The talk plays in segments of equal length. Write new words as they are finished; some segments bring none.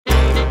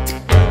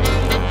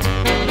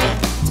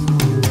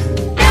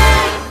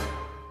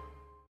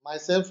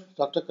Myself,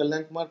 Dr.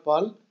 Kalyan Kumar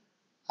Paul.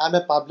 I'm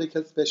a public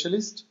health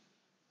specialist,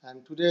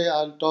 and today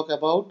I'll talk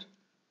about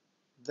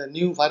the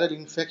new viral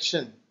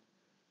infection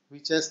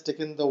which has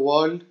taken the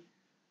world.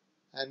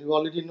 And you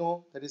already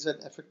know that it has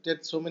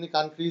affected so many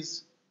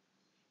countries,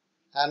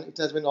 and it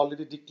has been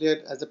already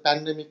declared as a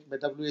pandemic by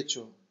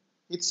WHO.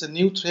 It's a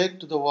new threat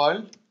to the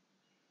world,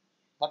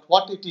 but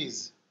what it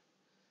is?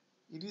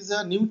 It is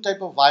a new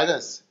type of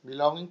virus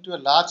belonging to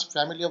a large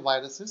family of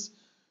viruses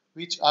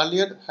which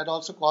earlier had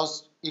also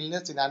caused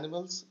illness in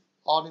animals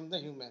or in the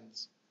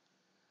humans.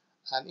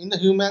 And in the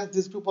humans,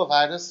 this group of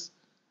viruses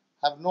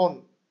have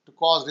known to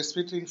cause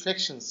respiratory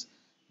infections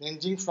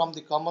ranging from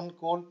the common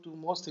cold to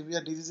more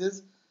severe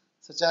diseases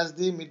such as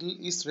the Middle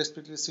East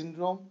Respiratory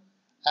Syndrome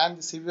and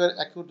the severe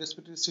acute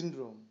respiratory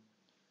syndrome.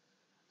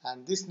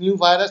 And this new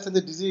virus and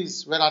the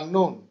disease were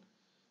unknown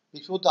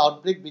before the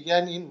outbreak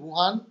began in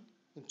Wuhan,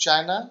 in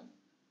China,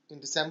 in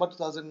December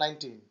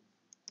 2019.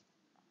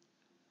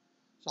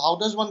 So, how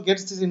does one get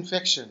this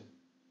infection?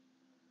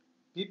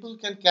 People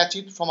can catch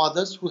it from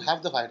others who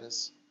have the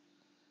virus,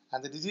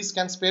 and the disease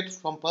can spread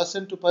from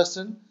person to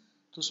person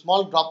through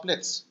small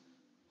droplets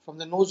from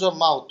the nose or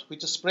mouth,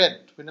 which are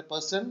spread when a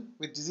person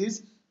with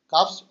disease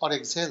coughs or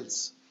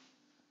exhales.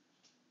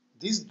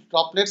 These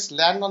droplets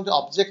land on the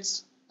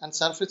objects and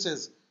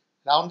surfaces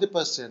around the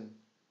person,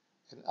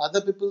 and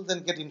other people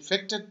then get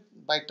infected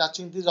by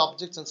touching these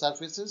objects and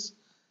surfaces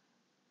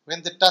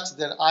when they touch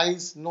their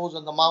eyes, nose,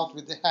 and the mouth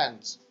with their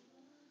hands.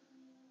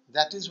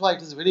 That is why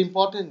it is very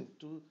important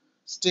to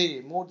stay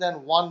more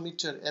than 1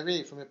 meter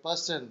away from a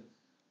person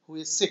who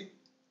is sick.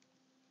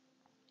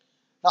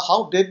 Now,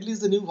 how deadly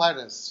is the new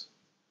virus?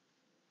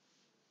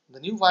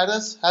 The new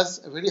virus has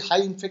a very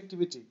high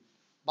infectivity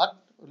but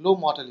low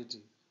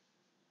mortality.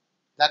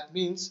 That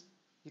means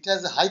it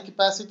has a high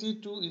capacity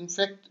to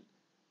infect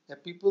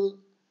people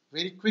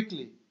very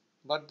quickly,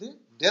 but the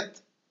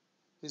death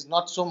is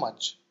not so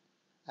much,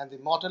 and the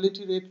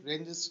mortality rate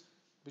ranges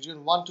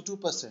between 1 to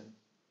 2%.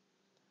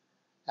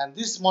 And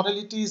this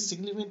mortality is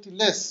significantly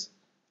less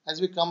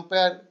as we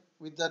compare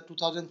with the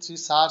 2003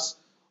 SARS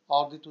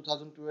or the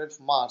 2012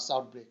 MERS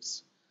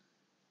outbreaks.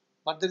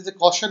 But there is a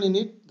caution in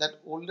it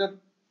that older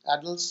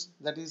adults,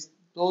 that is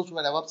those who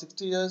are above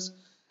 60 years,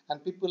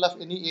 and people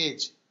of any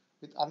age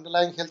with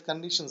underlying health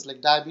conditions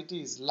like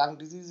diabetes, lung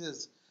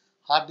diseases,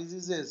 heart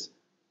diseases,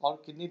 or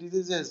kidney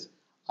diseases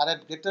are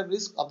at greater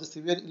risk of the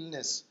severe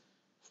illness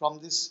from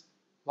this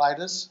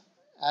virus,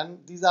 and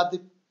these are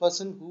the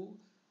persons who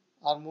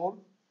are more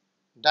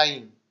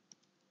dying.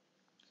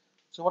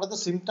 So, what are the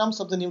symptoms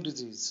of the new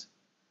disease?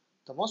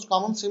 The most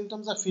common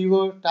symptoms are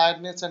fever,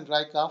 tiredness, and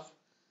dry cough.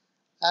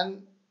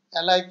 And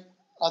like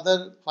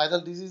other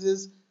viral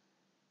diseases,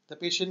 the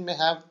patient may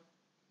have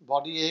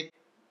body ache,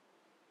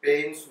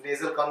 pains,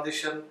 nasal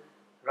congestion,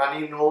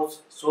 runny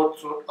nose, sore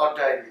throat, or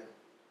diarrhea.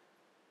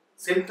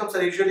 Symptoms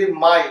are usually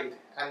mild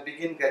and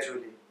begin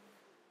gradually.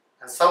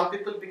 And some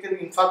people become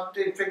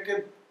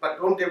infected but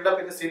don't develop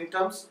any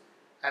symptoms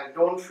and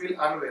don't feel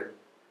unwell.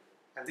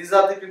 And these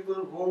are the people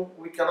whom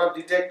we cannot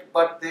detect,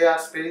 but they are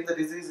spreading the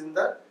disease in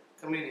the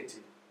community.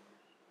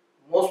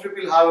 Most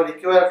people have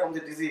recovered from the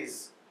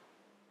disease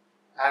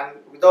and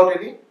without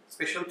any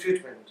special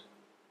treatment.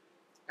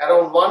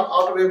 Around 1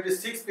 out of every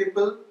 6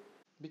 people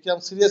become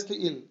seriously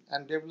ill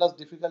and develop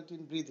difficulty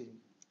in breathing.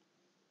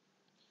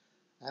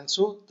 And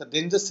so the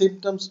danger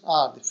symptoms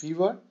are the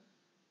fever,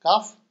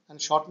 cough,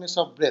 and shortness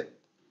of breath.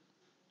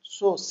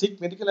 So seek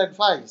medical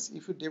advice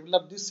if you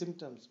develop these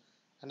symptoms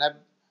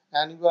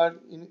and you are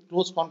in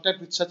close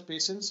contact with such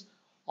patients,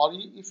 or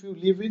if you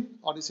live in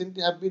or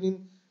recently have been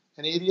in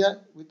an area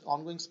with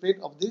ongoing spread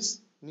of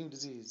this new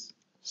disease.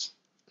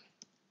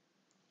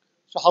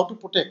 So how to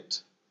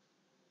protect?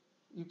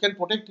 You can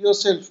protect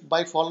yourself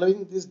by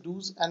following these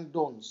do's and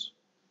don'ts.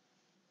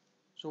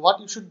 So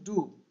what you should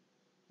do?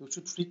 You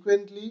should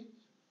frequently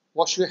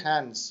wash your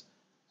hands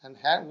and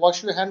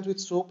wash your hands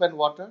with soap and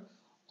water,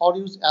 or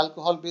use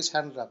alcohol based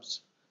hand rubs,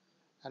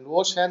 and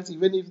wash hands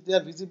even if they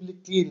are visibly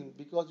clean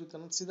because you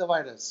cannot see the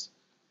virus.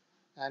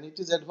 And it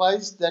is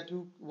advised that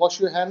you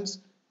wash your hands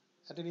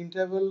at an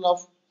interval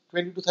of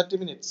 20 to 30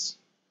 minutes.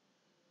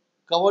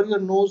 Cover your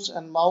nose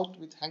and mouth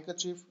with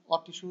handkerchief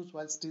or tissues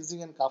while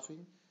sneezing and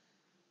coughing,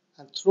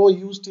 and throw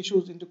used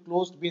tissues into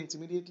closed bins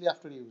immediately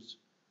after use.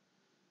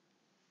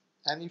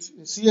 And if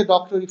you see a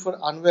doctor if you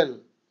are unwell,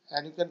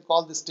 and you can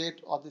call the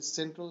state or the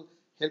central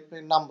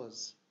helpline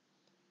numbers.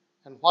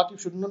 And what you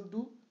should not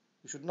do?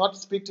 You should not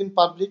spit in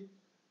public.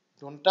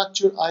 Don't touch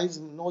your eyes,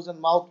 nose,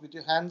 and mouth with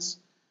your hands,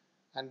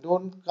 and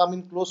don't come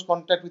in close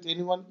contact with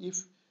anyone if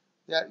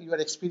you are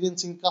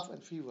experiencing cough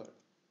and fever.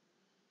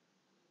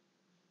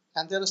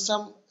 And there is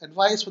some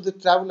advice for the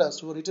travelers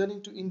who are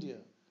returning to India.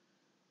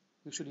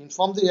 You should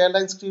inform the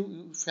airlines crew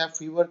if you have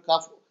fever,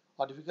 cough,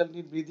 or difficulty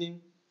in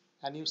breathing,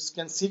 and you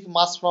can seek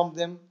masks from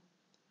them.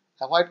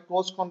 Avoid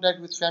close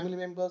contact with family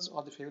members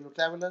or the fellow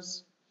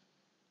travelers.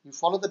 You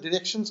follow the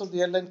directions of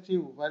the airline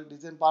crew while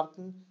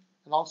disembarking,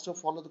 and also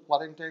follow the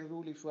quarantine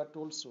rule if you are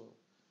told so.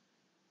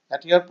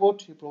 At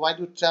airport, you provide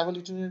your travel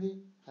itinerary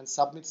and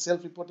submit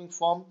self-reporting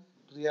form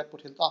to the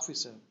airport health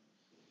officer.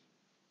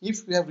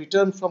 If you have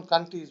returned from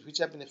countries which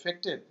have been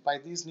affected by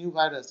these new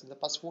virus in the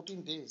past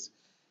 14 days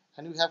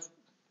and you have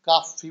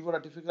cough, fever or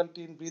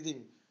difficulty in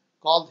breathing,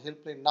 call the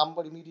helpline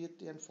number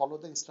immediately and follow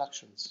the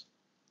instructions.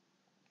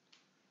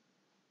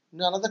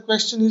 Now another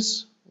question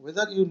is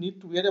whether you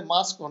need to wear a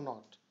mask or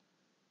not.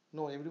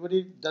 No,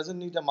 everybody doesn't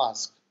need a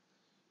mask.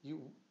 You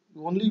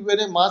only wear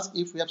a mask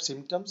if you have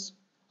symptoms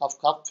of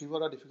cough, fever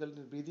or difficulty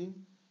in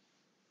breathing,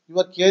 you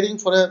are caring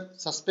for a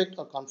suspect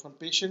or confirmed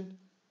patient,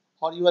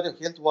 or you are a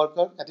health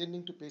worker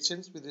attending to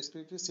patients with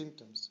respiratory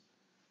symptoms.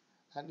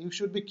 And you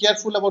should be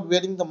careful about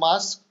wearing the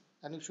mask,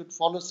 and you should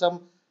follow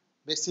some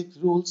basic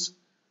rules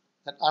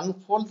that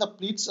unfold the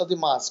pleats of the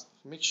mask.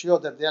 Make sure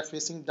that they are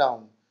facing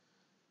down.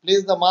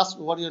 Place the mask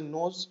over your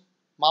nose,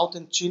 mouth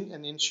and chin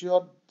and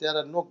ensure there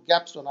are no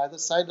gaps on either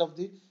side of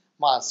the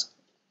mask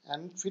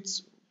and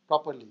fits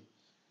properly.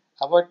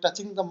 Avoid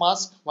touching the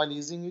mask while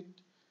using it.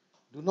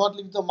 Do not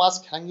leave the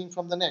mask hanging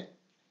from the neck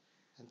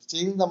and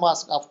change the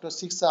mask after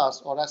 6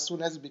 hours or as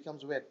soon as it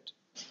becomes wet.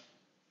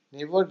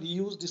 Never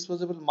reuse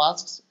disposable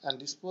masks and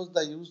dispose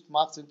the used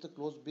masks into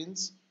closed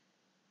bins.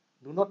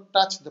 Do not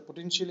touch the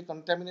potentially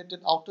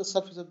contaminated outer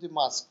surface of the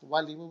mask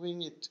while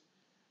removing it.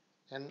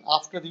 And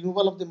after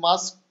removal of the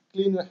mask,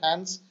 clean your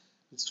hands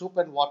with soap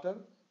and water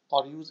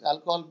or use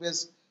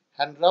alcohol-based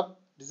hand rub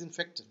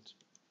disinfectant.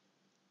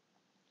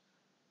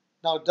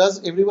 Now,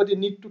 does everybody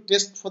need to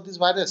test for this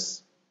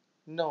virus?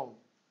 No.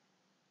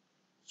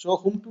 So,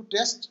 whom to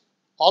test?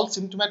 All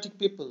symptomatic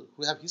people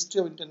who have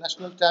history of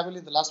international travel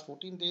in the last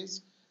 14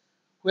 days,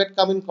 who had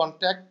come in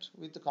contact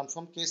with the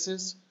confirmed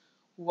cases,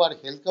 who are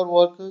healthcare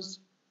workers,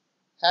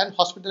 and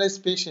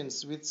hospitalized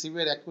patients with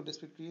severe acute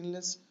respiratory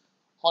illness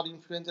or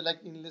influenza-like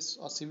illness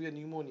or severe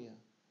pneumonia.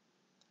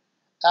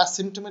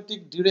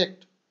 Asymptomatic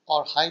direct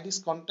or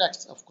high-risk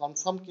contacts of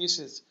confirmed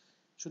cases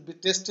should be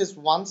tested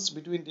once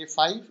between day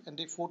 5 and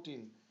day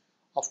 14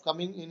 of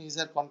coming in his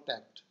or her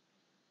contact.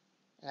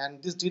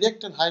 And this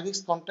direct and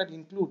high-risk contact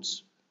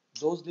includes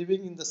those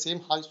living in the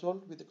same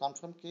household with a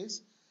confirmed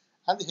case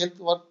and the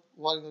health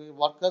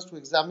workers who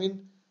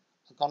examine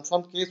a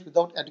confirmed case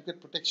without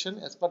adequate protection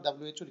as per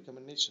WHO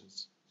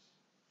recommendations.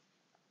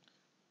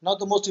 Now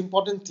the most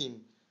important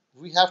thing,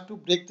 we have to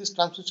break this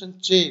transmission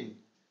chain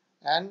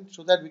and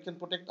so that we can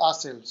protect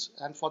ourselves,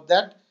 and for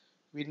that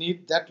we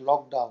need that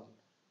lockdown.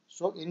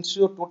 So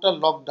ensure total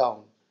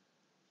lockdown,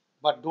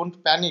 but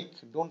don't panic,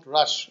 don't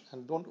rush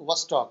and don't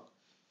overstock,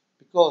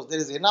 because there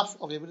is enough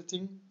of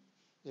everything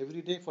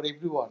every day for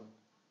everyone.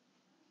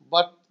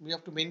 But we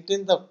have to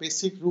maintain the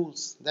basic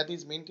rules, that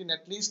is maintain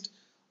at least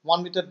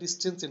 1 meter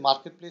distance in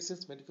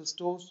marketplaces, medical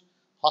stores,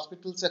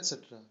 hospitals,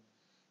 etc.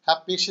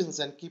 Have patience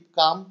and keep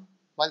calm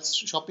while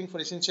shopping for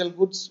essential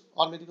goods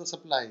or medical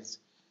supplies.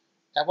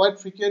 Avoid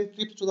frequent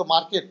trips to the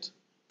market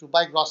to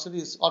buy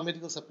groceries or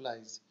medical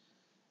supplies.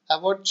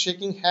 Avoid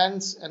shaking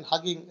hands and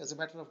hugging as a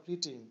matter of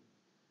greeting.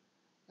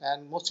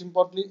 And most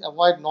importantly,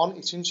 avoid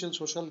non-essential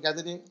social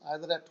gathering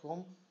either at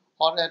home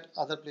or at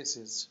other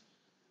places.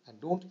 And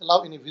don't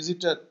allow any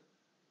visitor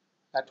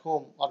at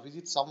home or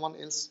visit someone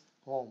else's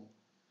home.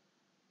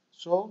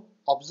 So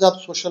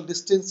observe social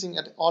distancing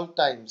at all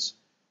times.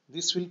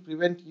 This will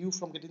prevent you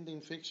from getting the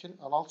infection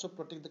and also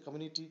protect the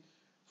community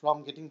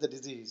from getting the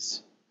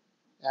disease.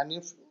 And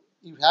if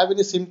you have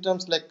any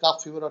symptoms like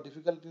cough, fever or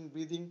difficulty in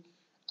breathing,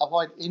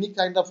 avoid any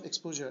kind of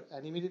exposure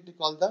and immediately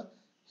call the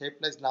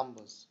helpline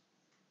numbers.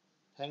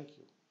 Thank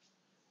you.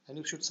 And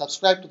you should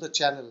subscribe to the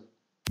channel.